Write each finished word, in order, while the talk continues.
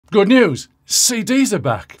Good news! CDs are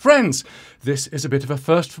back! Friends, this is a bit of a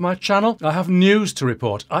first for my channel. I have news to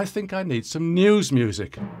report. I think I need some news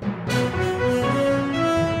music.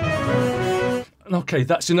 Okay,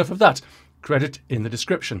 that's enough of that. Credit in the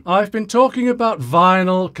description. I've been talking about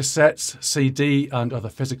vinyl, cassettes, CD and other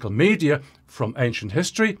physical media from ancient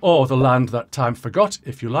history, or the land that time forgot,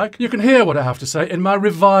 if you like. You can hear what I have to say in my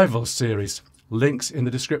Revival series. Links in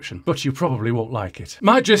the description, but you probably won't like it.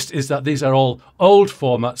 My gist is that these are all old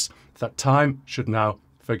formats that time should now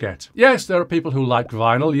forget. Yes, there are people who like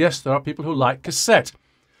vinyl. Yes, there are people who like cassette.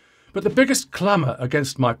 But the biggest clamour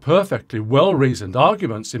against my perfectly well-reasoned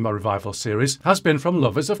arguments in my Revival series has been from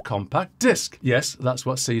lovers of compact disc. Yes, that's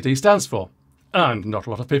what CD stands for. And not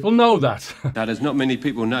a lot of people know that. Now, there's not many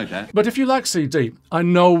people know that. But if you like CD, I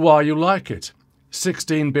know why you like it.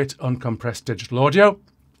 16-bit uncompressed digital audio.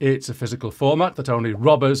 It's a physical format that only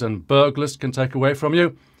robbers and burglars can take away from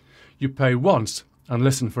you. You pay once and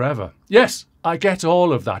listen forever. Yes, I get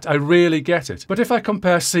all of that. I really get it. But if I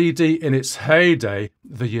compare CD in its heyday,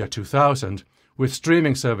 the year 2000, with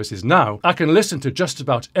streaming services now, I can listen to just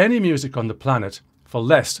about any music on the planet for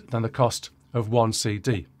less than the cost of one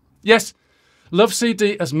CD. Yes, love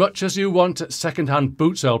CD as much as you want at second-hand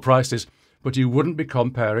boot sale prices, but you wouldn't be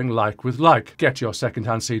comparing like with like. Get your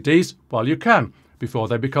second-hand CDs while you can, before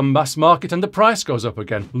they become mass market and the price goes up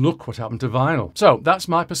again. Look what happened to vinyl. So that's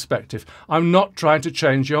my perspective. I'm not trying to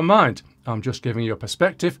change your mind. I'm just giving you a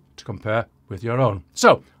perspective to compare with your own.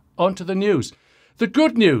 So, on to the news. The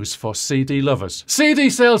good news for CD lovers.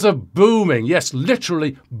 CD sales are booming. Yes,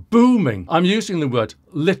 literally booming. I'm using the word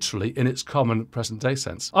literally in its common present-day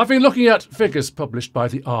sense. I've been looking at figures published by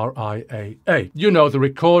the RIAA. You know, the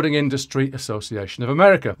Recording Industry Association of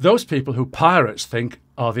America. Those people who pirates think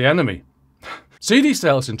are the enemy. CD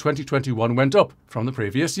sales in 2021 went up from the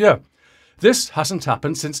previous year. This hasn't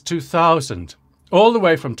happened since 2000. All the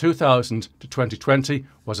way from 2000 to 2020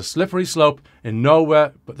 was a slippery slope in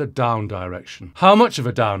nowhere but the down direction. How much of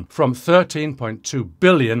a down? From 13.2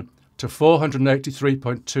 billion to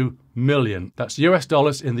 483.2 million. That's US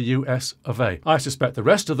dollars in the US of A. I suspect the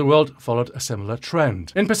rest of the world followed a similar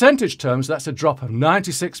trend. In percentage terms, that's a drop of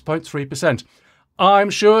 96.3%.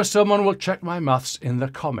 I'm sure someone will check my maths in the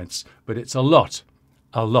comments, but it's a lot.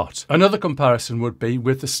 A lot. Another comparison would be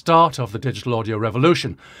with the start of the digital audio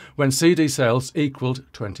revolution, when CD sales equaled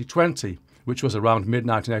 2020, which was around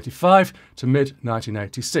mid-1985 to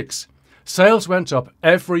mid-1986. Sales went up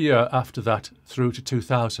every year after that through to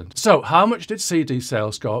 2000. So how much did CD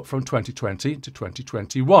sales go up from 2020 to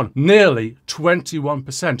 2021? Nearly 21%.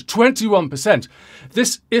 21%!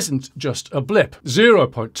 This isn't just a blip.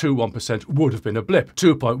 0.21% would have been a blip.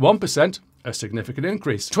 2.1%, a significant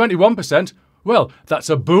increase. 21%, well, that's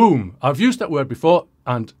a boom. I've used that word before,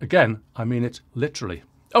 and again, I mean it literally.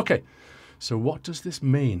 Okay, so what does this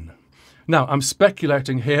mean? Now, I'm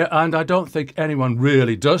speculating here, and I don't think anyone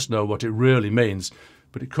really does know what it really means,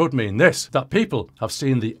 but it could mean this, that people have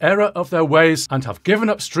seen the error of their ways and have given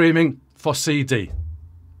up streaming for CD.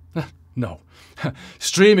 No.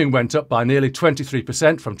 Streaming went up by nearly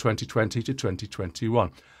 23% from 2020 to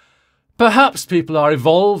 2021. Perhaps people are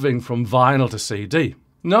evolving from vinyl to CD.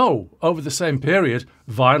 No, over the same period,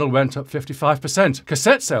 vinyl went up 55%.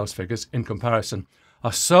 Cassette sales figures, in comparison,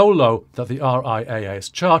 are so low that the RIAA's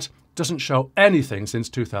chart doesn't show anything since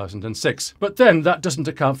 2006. But then that doesn't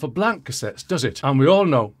account for blank cassettes, does it? And we all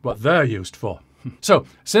know what they're used for. So,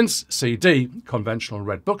 since CD, conventional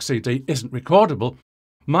red book CD, isn't recordable,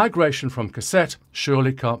 migration from cassette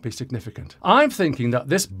surely can't be significant. I'm thinking that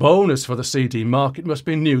this bonus for the CD market must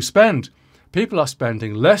be new spend. People are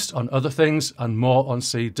spending less on other things and more on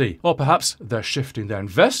CD. Or perhaps they're shifting their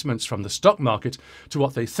investments from the stock market to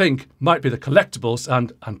what they think might be the collectibles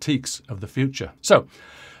and antiques of the future. So,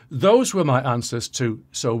 those were my answers to,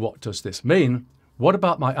 so what does this mean? What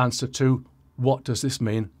about my answer to, what does this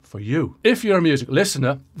mean for you? If you're a music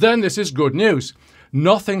listener, then this is good news.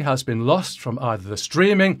 Nothing has been lost from either the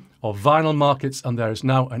streaming or vinyl markets, and there is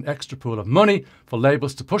now an extra pool of money for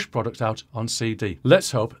labels to push products out on CD.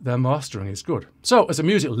 Let's hope their mastering is good. So, as a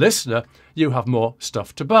music listener, you have more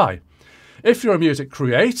stuff to buy. If you're a music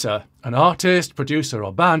creator, an artist, producer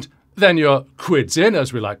or band, then you're quids in,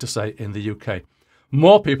 as we like to say in the UK.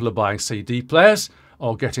 More people are buying CD players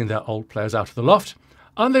or getting their old players out of the loft,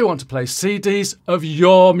 and they want to play CDs of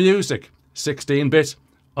your music, 16-bit,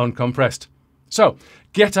 uncompressed. So,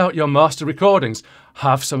 get out your master recordings,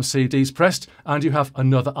 have some CDs pressed, and you have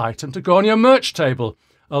another item to go on your merch table,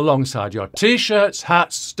 alongside your t-shirts,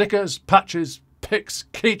 hats, stickers, patches, picks,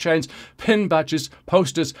 keychains, pin badges,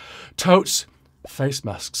 posters, totes, face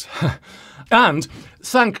masks. And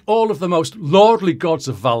thank all of the most lordly gods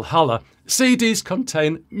of Valhalla, CDs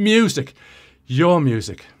contain music. Your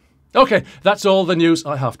music. OK, that's all the news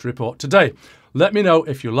I have to report today. Let me know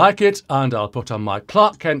if you like it, and I'll put on my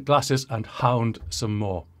Clark Kent glasses and hound some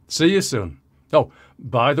more. See you soon. Oh,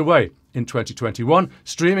 by the way, in 2021,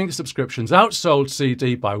 streaming subscriptions outsold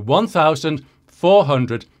CD by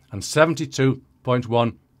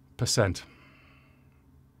 1,472.1%.